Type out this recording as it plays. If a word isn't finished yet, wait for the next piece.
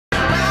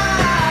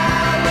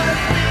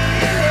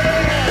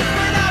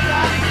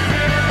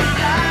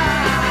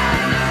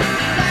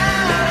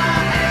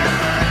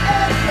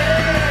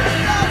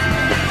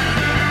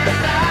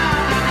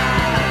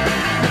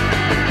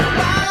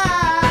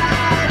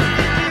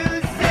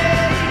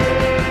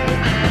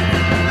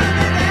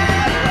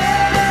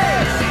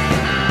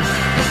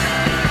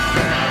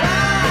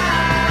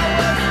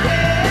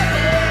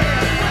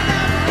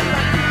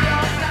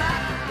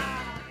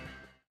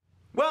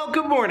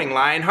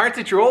Lion Hearts,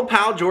 it's your old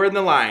pal Jordan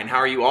the Lion. How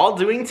are you all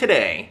doing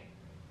today?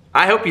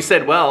 I hope you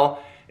said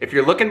well. If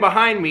you're looking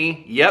behind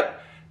me,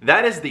 yep,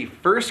 that is the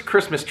first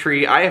Christmas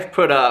tree I have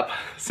put up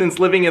since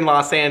living in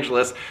Los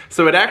Angeles.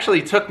 So it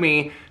actually took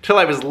me till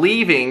I was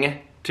leaving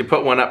to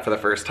put one up for the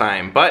first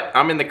time. But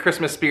I'm in the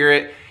Christmas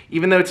spirit.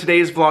 Even though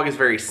today's vlog is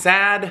very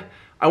sad,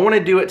 I want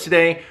to do it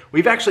today.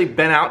 We've actually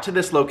been out to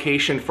this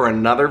location for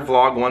another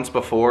vlog once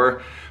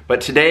before,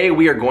 but today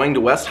we are going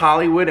to West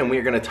Hollywood and we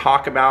are going to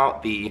talk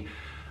about the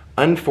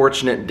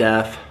unfortunate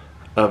death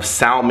of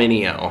SAL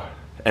MINEO,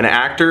 an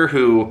actor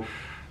who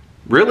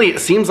really, it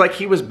seems like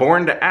he was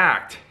born to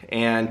act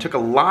and took a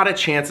lot of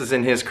chances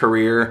in his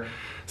career,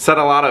 set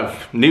a lot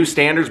of new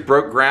standards,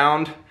 broke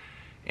ground,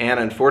 and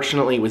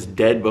unfortunately was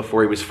dead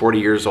before he was 40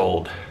 years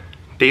old.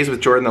 Daze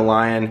with Jordan the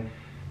Lion,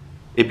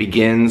 it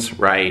begins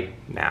right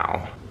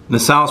now. The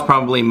Sal's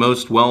probably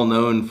most well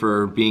known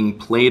for being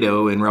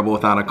Plato in Rebel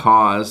Without a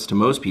Cause to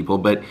most people,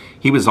 but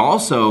he was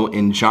also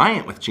in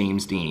Giant with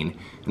James Dean.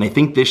 And I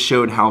think this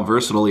showed how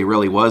versatile he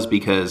really was,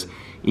 because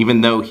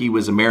even though he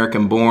was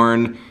American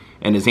born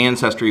and his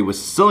ancestry was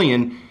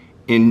Sicilian,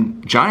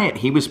 in Giant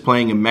he was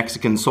playing a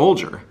Mexican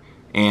soldier.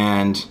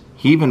 And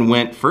he even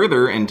went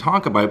further and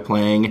talked about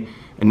playing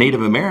a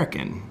Native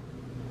American.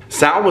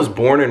 Sal was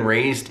born and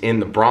raised in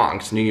the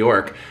Bronx, New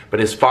York,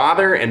 but his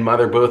father and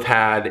mother both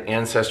had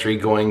ancestry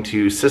going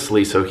to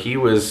Sicily, so he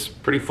was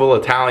pretty full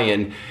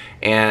Italian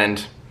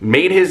and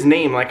made his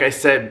name, like I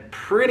said,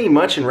 pretty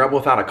much in Rebel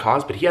Without a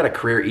Cause, but he had a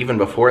career even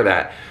before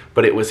that.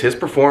 But it was his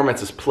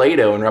performance as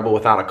Plato in Rebel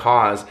Without a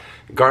Cause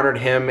garnered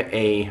him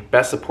a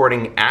Best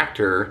Supporting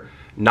Actor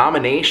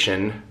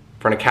nomination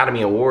for an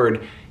Academy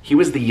Award. He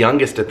was the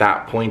youngest at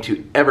that point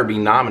to ever be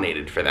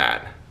nominated for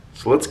that.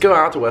 So let's go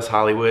out to West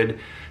Hollywood,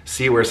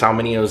 see where SAL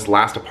MINEO's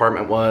last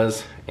apartment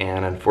was,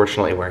 and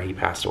unfortunately where he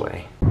passed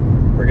away.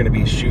 We're gonna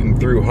be shooting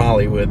through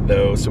Hollywood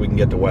though, so we can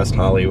get to West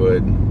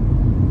Hollywood.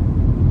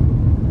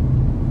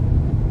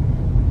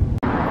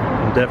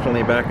 I'm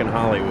definitely back in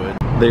Hollywood.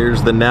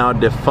 There's the now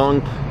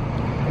defunct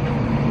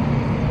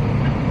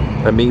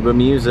Amoeba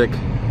Music.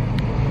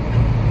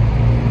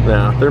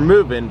 Now, they're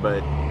moving,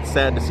 but it's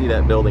sad to see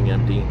that building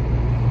empty.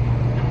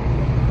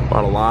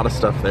 Bought a lot of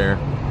stuff there.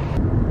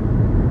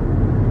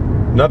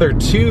 Another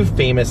two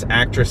famous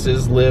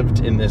actresses lived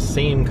in this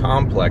same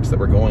complex that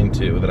we're going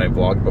to, that I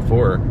vlogged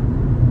before.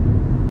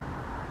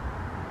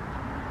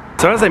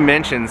 So as I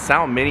mentioned,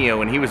 SAL MINEO,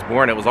 when he was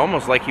born, it was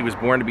almost like he was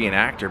born to be an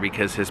actor,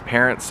 because his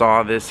parents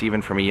saw this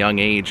even from a young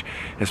age.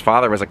 His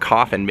father was a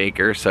coffin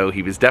maker, so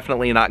he was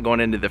definitely not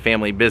going into the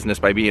family business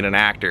by being an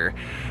actor.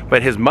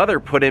 But his mother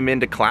put him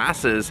into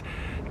classes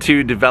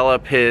to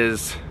develop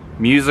his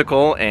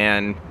musical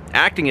and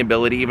acting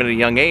ability even at a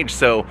young age.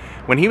 So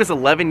when he was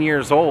 11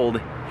 years old,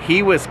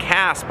 he was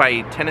cast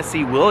by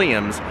Tennessee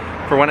Williams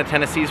for one of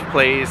Tennessee's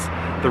plays,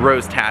 The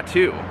Rose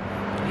Tattoo.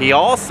 He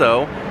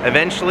also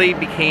eventually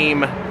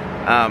became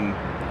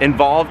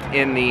involved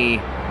in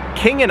The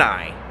King and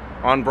I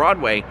on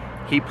Broadway.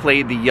 He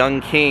played the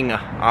young king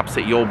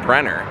opposite Yul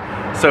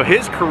Brynner. So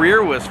his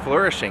career was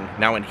flourishing.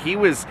 Now when he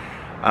was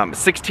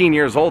 16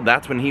 years old,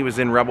 that's when he was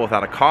in Rebel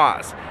Without a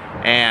Cause.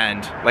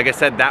 And like I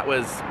said, that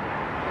was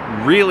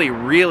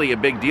really a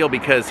big deal,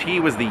 because he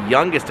was the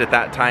youngest at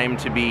that time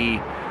to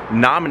be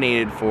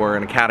nominated for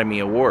an Academy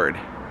Award.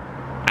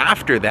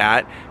 After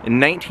that, in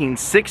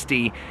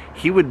 1960,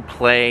 he would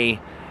play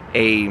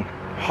a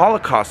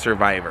Holocaust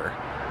survivor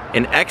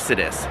in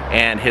Exodus,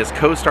 and his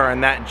co-star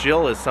in that,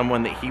 Jill, is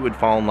someone that he would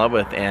fall in love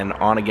with and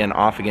on again,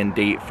 off again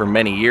date for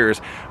many years,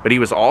 but he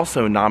was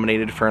also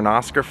nominated for an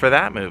Oscar for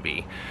that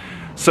movie.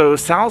 So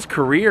Sal's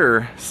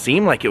career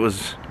seemed like it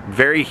was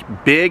very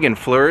big and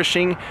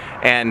flourishing,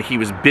 and he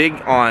was big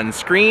on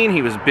screen,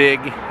 he was big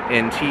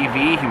in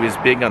TV, he was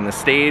big on the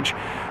stage,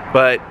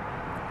 but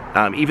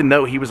even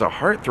though he was a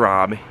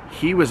heartthrob,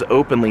 he was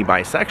openly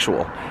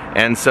bisexual.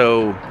 And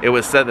so it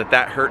was said that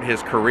that hurt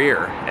his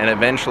career, and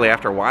eventually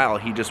after a while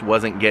he just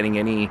wasn't getting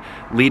any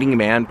leading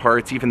man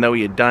parts, even though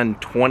he had done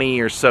 20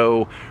 or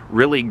so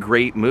really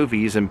great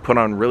movies and put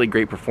on really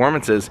great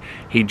performances.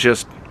 He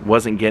just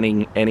wasn't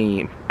getting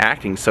any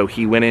acting, so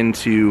he went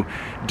into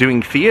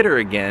doing theater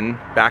again,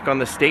 back on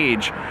the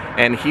stage,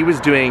 and he was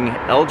doing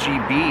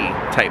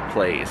LGB type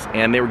plays,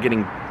 and they were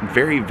getting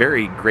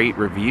very great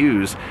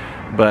reviews.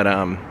 But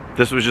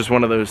this was just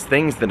one of those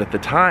things that at the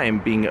time,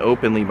 being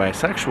openly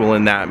bisexual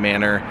in that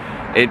manner,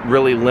 it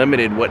really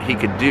limited what he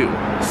could do.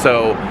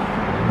 So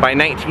by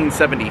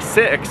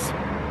 1976,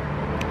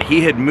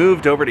 he had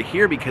moved over to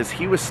here because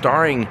he was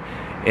starring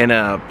in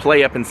a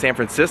play up in San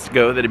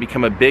Francisco that had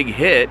become a big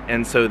hit,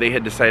 and so they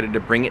had decided to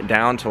bring it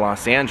down to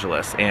Los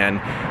Angeles,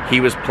 and he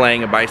was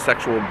playing a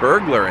bisexual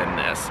burglar in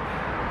this.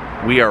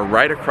 We are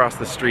right across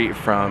the street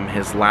from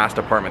his last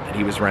apartment that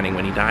he was renting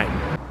when he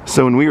died.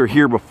 So when we were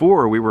here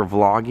before, we were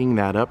vlogging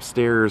that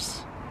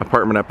upstairs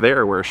apartment up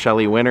there where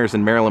Shelley Winters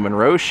and Marilyn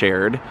Monroe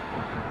shared,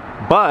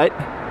 but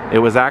it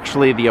was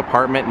actually the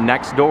apartment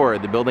next door,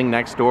 the building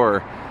next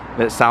door,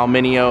 that SAL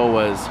MINEO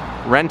was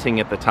renting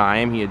at the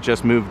time. He had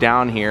just moved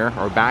down here,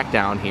 or back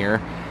down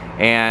here,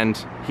 and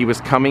He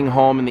was coming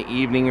home in the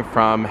evening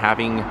from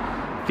having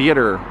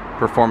theater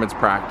performance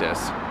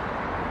practice.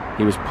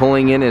 He was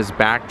pulling in his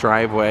back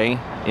driveway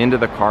into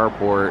the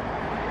carport,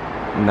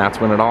 and that's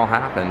when it all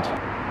happened.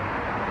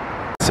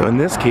 So in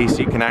this case,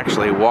 you can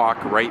actually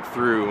walk right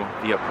through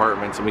the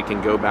apartments, and we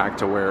can go back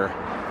to where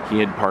he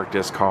had parked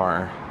his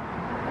car.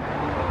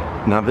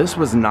 Now, this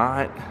was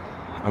not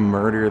a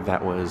murder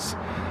that was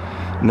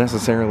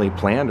necessarily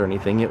planned or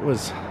anything. It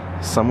was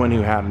someone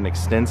who had an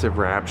extensive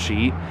rap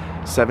sheet,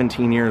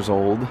 17 years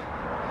old,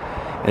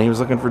 and he was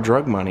looking for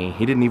drug money.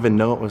 He didn't even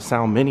know it was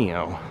SAL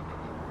MINEO.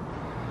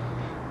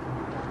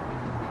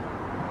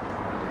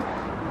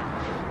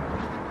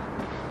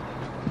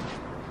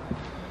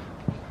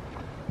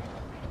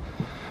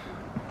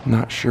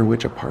 Not sure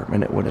which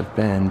apartment it would have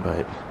been,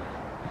 but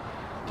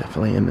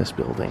definitely in this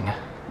building.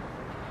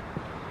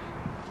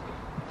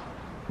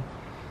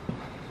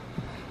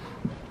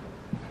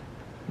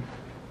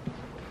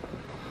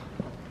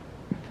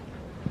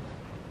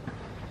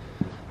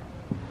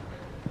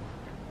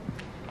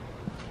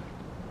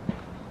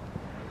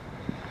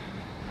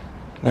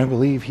 I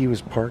believe he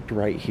was parked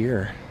right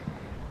here.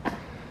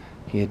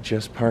 He had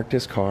just parked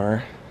his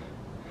car,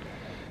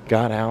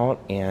 got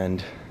out,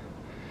 and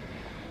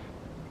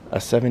a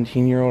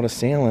 17-year-old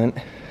assailant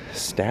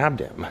stabbed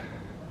him.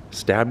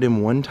 Stabbed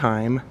him one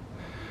time,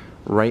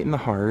 right in the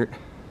heart,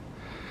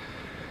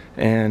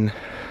 and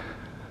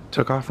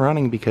took off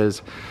running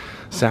because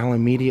Sal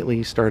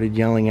immediately started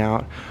yelling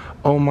out,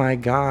 "Oh my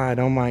God,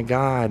 oh my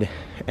God,"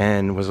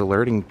 and was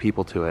alerting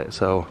people to it.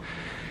 So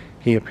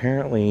he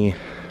apparently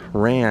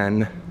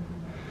ran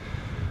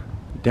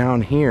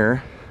down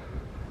here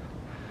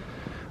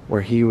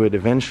where he would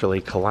eventually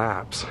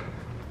collapse.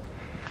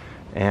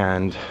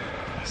 And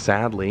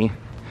sadly,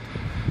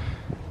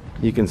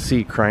 you can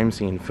see crime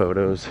scene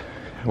photos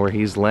where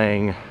he's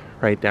laying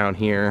right down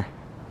here.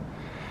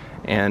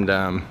 And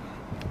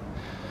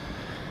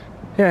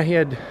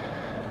yeah,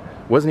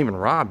 wasn't even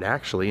robbed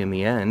actually in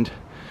the end.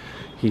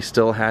 He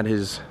still had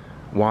his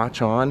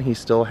watch on. He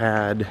still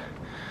had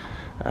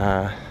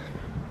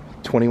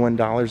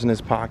 $21 in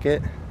his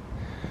pocket.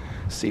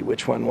 Let's see,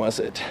 which one was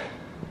it?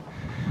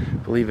 I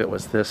believe it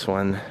was this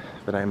one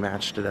that I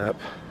matched it up.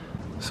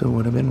 So it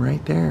would have been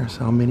right there.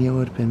 SAL MINEO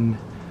would have been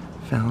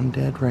found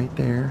dead right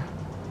there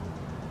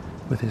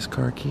with his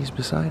car keys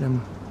beside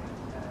him.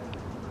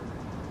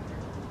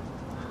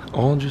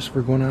 All just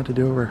for going out to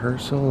do a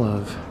rehearsal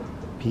of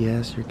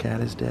P.S. Your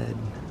cat is dead.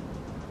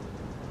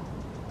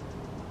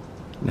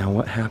 Now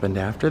what happened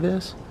after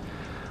this?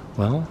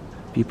 Well,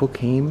 people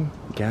came,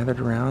 gathered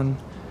around,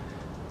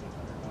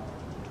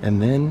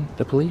 and then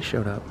the police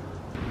showed up.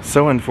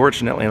 So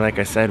unfortunately, like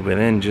I said,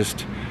 within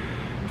just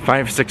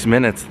 5-6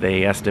 minutes,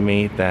 they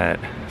estimate that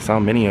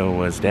SAL MINEO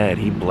was dead.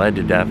 He bled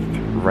to death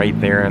right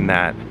there in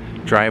that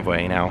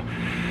driveway. Now,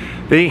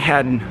 they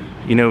had,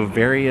 you know,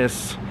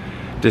 various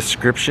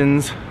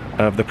descriptions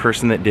of the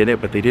person that did it,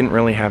 but they didn't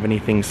really have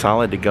anything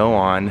solid to go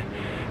on,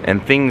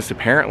 and things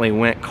apparently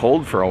went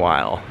cold for a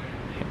while.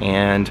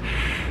 And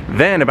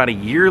then about a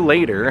year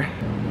later,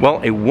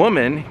 well, a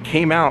woman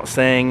came out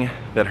saying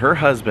that her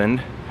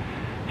husband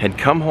had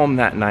come home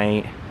that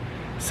night,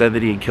 said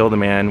that he had killed a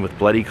man with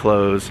bloody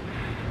clothes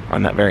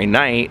on that very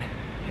night,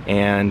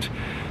 and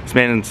this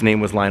man's name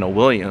was Lionel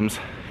Williams.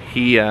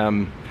 He,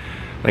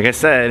 like I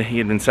said, he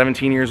had been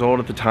 17 years old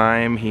at the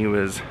time. He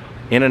was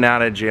in and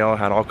out of jail,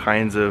 had all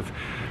kinds of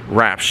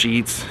rap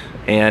sheets,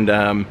 and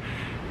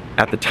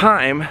at the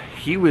time,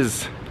 he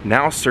was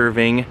now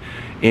serving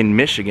in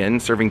Michigan,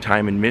 serving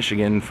time in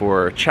Michigan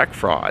for check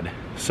fraud.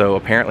 So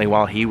apparently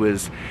while he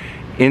was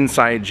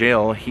inside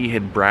jail, he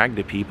had bragged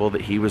to people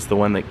that he was the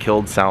one that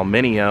killed SAL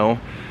MINEO.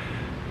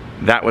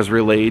 That was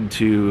relayed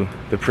to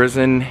the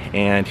prison,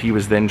 and he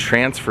was then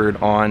transferred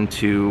on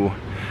to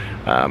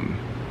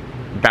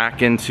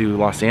back into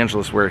Los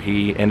Angeles, where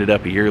he ended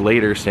up a year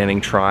later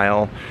standing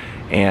trial.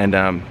 And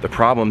the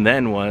problem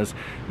then was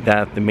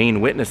that the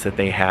main witness that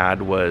they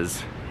had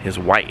was his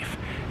wife,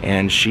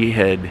 and she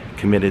had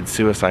committed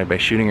suicide by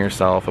shooting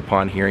herself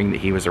upon hearing that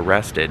he was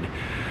arrested.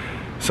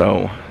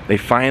 So they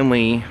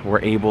finally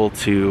were able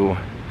to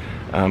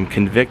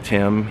convict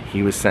him.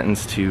 He was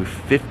sentenced to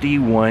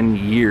 51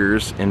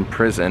 years in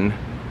prison,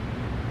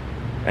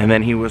 and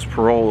then he was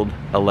paroled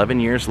 11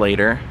 years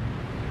later,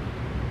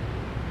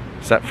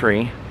 set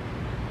free,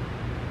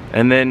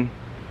 and then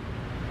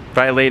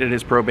violated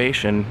his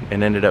probation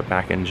and ended up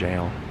back in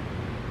jail.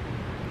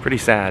 Pretty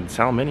sad.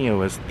 SAL MINEO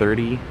was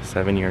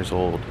 37 years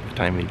old at the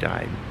time he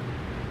died.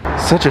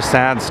 Such a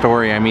sad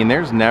story. I mean,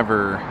 there's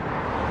never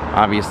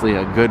obviously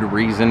a good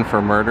reason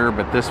for murder,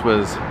 but this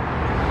was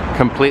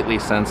completely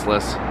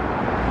senseless.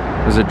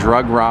 It was a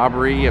drug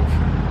robbery of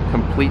a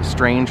complete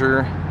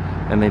stranger,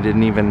 and they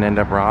didn't even end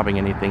up robbing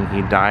anything.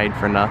 He died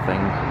for nothing.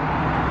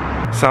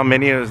 SAL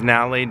MINEO is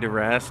now laid to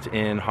rest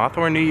in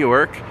Hawthorne, New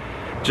York,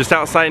 just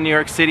outside New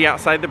York City,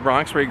 outside the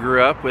Bronx, where he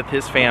grew up with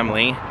his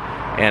family.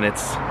 And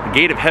it's the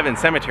Gate of Heaven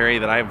Cemetery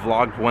that I've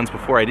vlogged once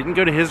before. I didn't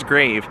go to his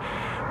grave,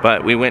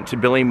 but we went to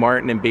Billy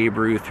Martin and Babe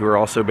Ruth, who are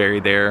also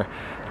buried there.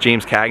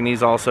 James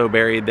Cagney's also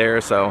buried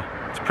there, so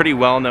It's a pretty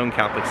well-known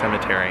Catholic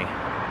cemetery.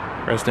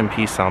 Rest in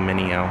peace, SAL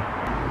MINEO.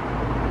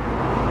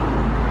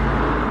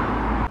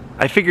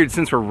 I figured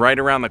since we're right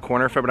around the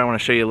corner from it, I want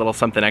to show you a little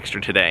something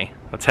extra today.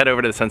 Let's head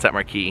over to the Sunset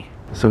Marquis.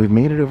 So we've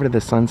made it over to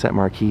the Sunset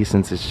Marquis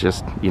since it's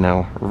just, you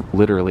know,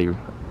 literally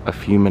a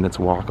few minutes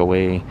walk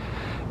away.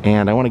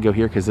 And I want to go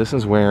here because this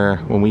is where,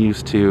 when we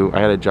I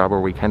had a job where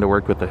we kind of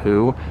worked with The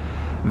Who.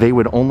 They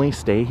would only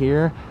stay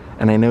here,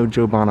 and I know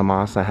Joe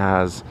Bonamassa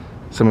has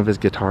some of his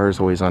guitars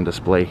always on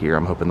display here.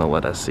 I'm hoping they'll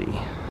let us see.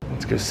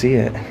 Let's go see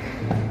it.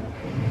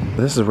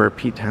 This is where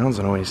Pete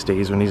Townsend always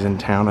stays when he's in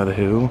town of The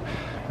Who.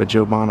 But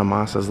Joe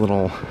Bonamassa's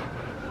little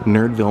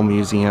Nerdville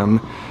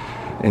museum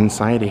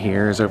inside of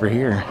here is over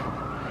here.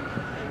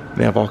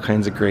 They have all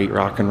kinds of great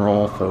rock and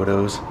roll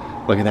photos.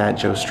 Look at that,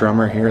 Joe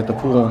Strummer here at the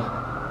pool.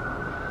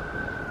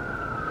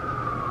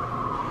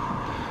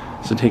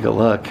 So take a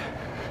look.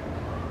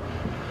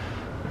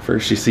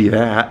 First you see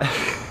that.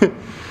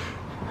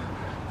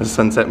 The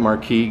Sunset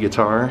Marquis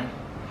guitar.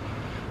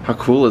 How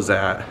cool is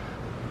that?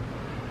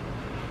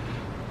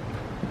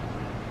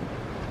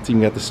 It's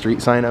even got the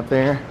street sign up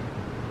there.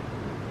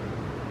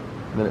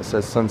 Then it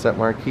says Sunset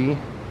Marquis.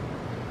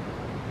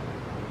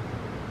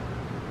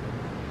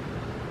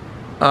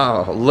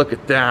 Oh, look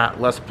at that,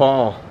 Les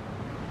Paul.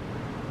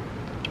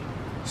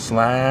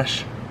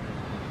 Slash,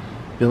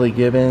 Billy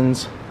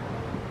Gibbons.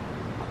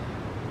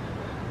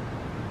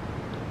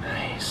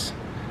 Nice.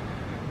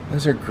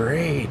 Those are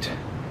great.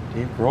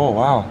 Dave Grohl,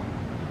 wow.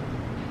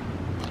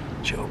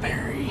 Joe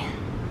Perry.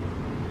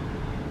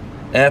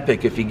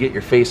 Epic if you get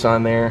your face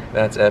on there.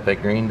 That's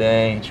epic. Green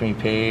Day, Jimmy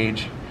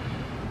Page.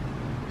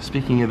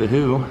 Speaking of The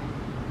Who,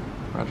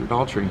 Roger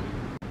Daltrey.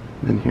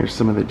 Then here's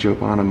some of the Joe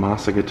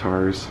Bonamassa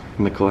guitars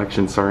in the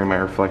collection. Sorry, my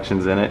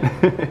reflection's in it.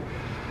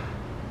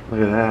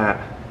 Look at that.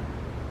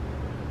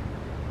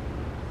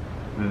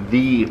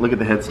 Look at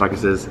the headstock, it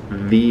says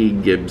The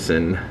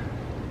Gibson.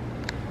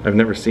 I've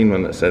never seen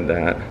one that said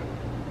that.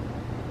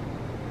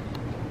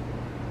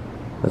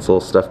 That's a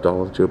little stuffed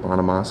doll of Joe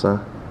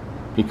Bonamassa.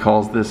 He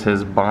calls this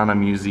his Bona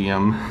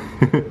Museum.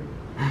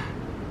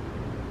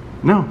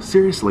 No,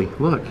 seriously,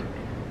 look.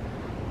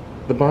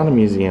 The Bona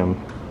Museum.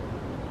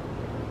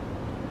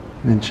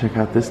 And then check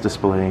out this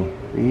display.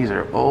 These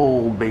are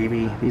old,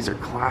 baby. These are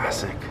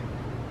classic.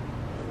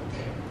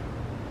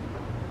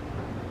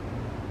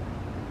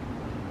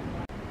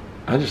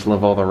 I just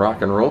love all the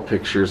rock and roll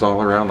pictures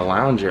all around the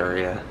lounge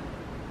area.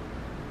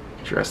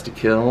 Dressed to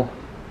Kill.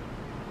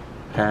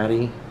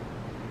 Patty.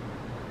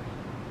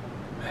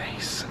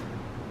 Nice.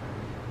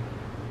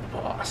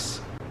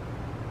 Boss.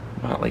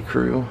 Motley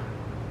Crue.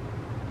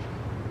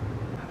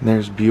 And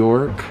there's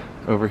Bjork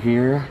over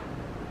here.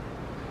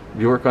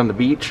 Bjork on the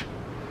beach.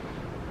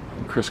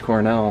 And Chris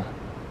Cornell.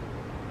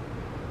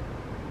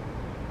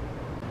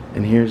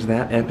 And here's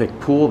that epic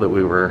pool that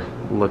we were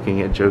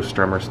looking at Joe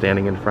Strummer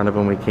standing in front of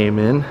when we came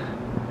in.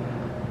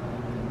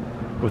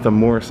 With a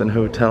Morrison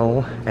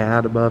Hotel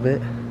ad above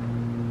it.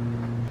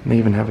 And they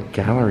even have a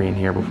gallery in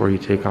here before you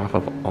take off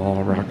of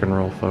all rock and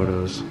roll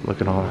photos. Look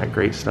at all that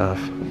great stuff.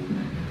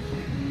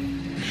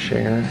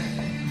 Cher.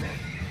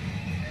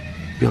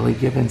 Billy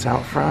Gibbons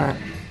out front.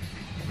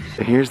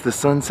 Here's the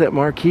Sunset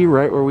Marquis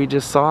right where we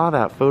just saw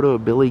that photo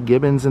of Billy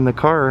Gibbons in the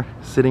car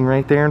sitting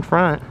right there in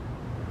front.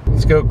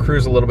 Let's go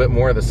cruise a little bit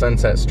more of the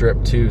Sunset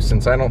Strip too,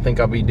 since I don't think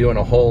I'll be doing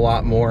a whole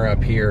lot more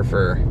up here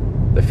for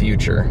the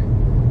future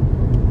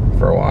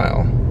for a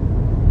while.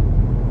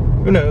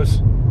 Who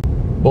knows?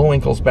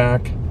 Bullwinkle's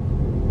back.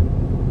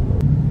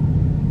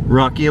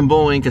 Rocky and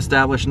Bullwink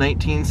established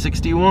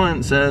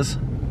 1961, it says.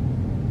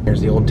 Here's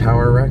the old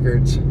Tower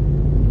Records.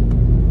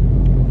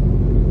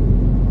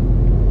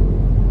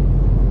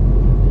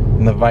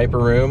 And the Viper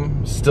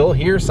Room, still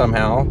here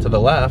somehow, to the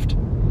left.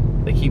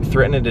 They keep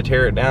threatening to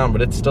tear it down,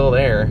 but it's still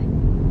there.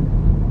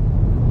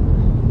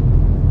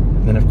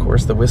 And then of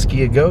course the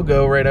Whiskey A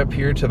Go-Go right up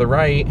here to the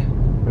right,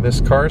 where this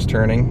car's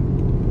turning.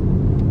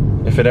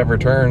 If it ever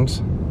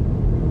turns.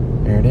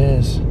 There it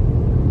is.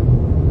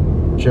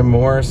 Jim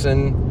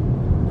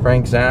Morrison,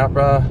 Frank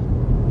Zappa,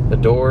 The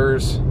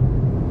Doors,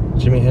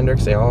 Jimi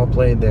Hendrix, they all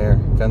played there.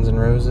 Guns N'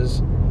 Roses.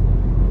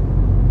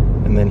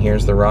 And then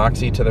here's the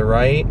Roxy to the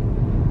right,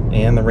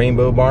 and the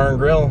Rainbow Bar and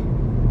Grill.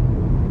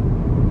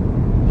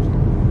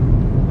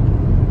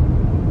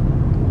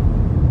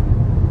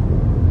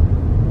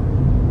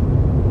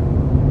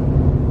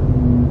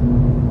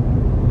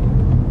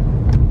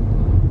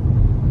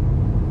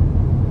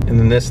 And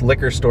then this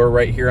liquor store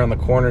right here on the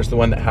corner is the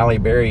one that Halle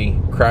Berry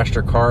crashed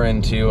her car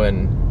into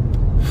and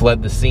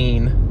fled the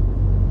scene.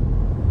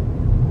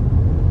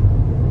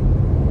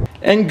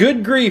 And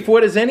good grief,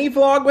 what is any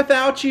vlog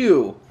without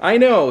you? I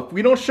know, if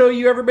we don't show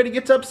you, everybody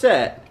gets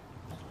upset.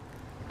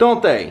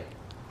 Don't they?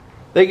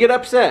 They get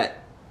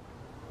upset.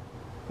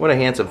 What a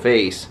handsome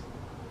face.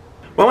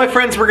 Well, my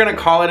friends, we're gonna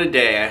call it a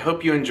day. I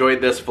hope you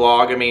enjoyed this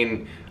vlog. I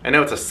mean, I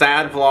know it's a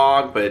sad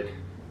vlog, but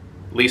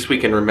at least we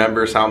can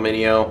remember SAL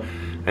MINEO.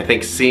 I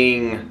think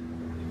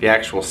seeing the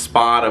actual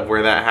spot of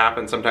where that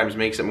happened sometimes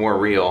makes it more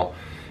real.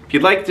 If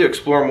you'd like to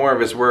explore more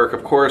of his work,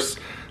 of course,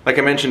 like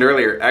I mentioned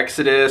earlier,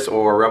 Exodus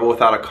or Rebel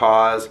Without a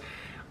Cause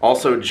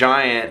also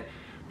giant,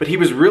 but he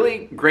was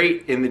really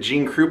great in the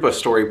Gene Krupa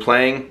story,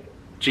 playing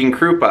Gene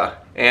Krupa,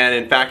 and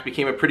in fact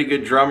became a pretty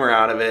good drummer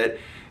out of it,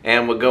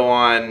 and would go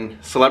on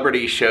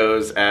celebrity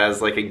shows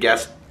as like a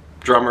guest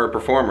drummer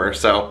performer.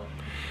 So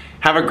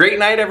have a great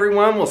night,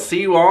 everyone. We'll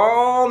see you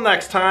all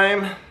next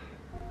time.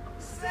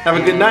 Have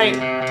a good night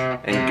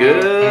and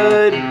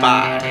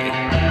goodbye.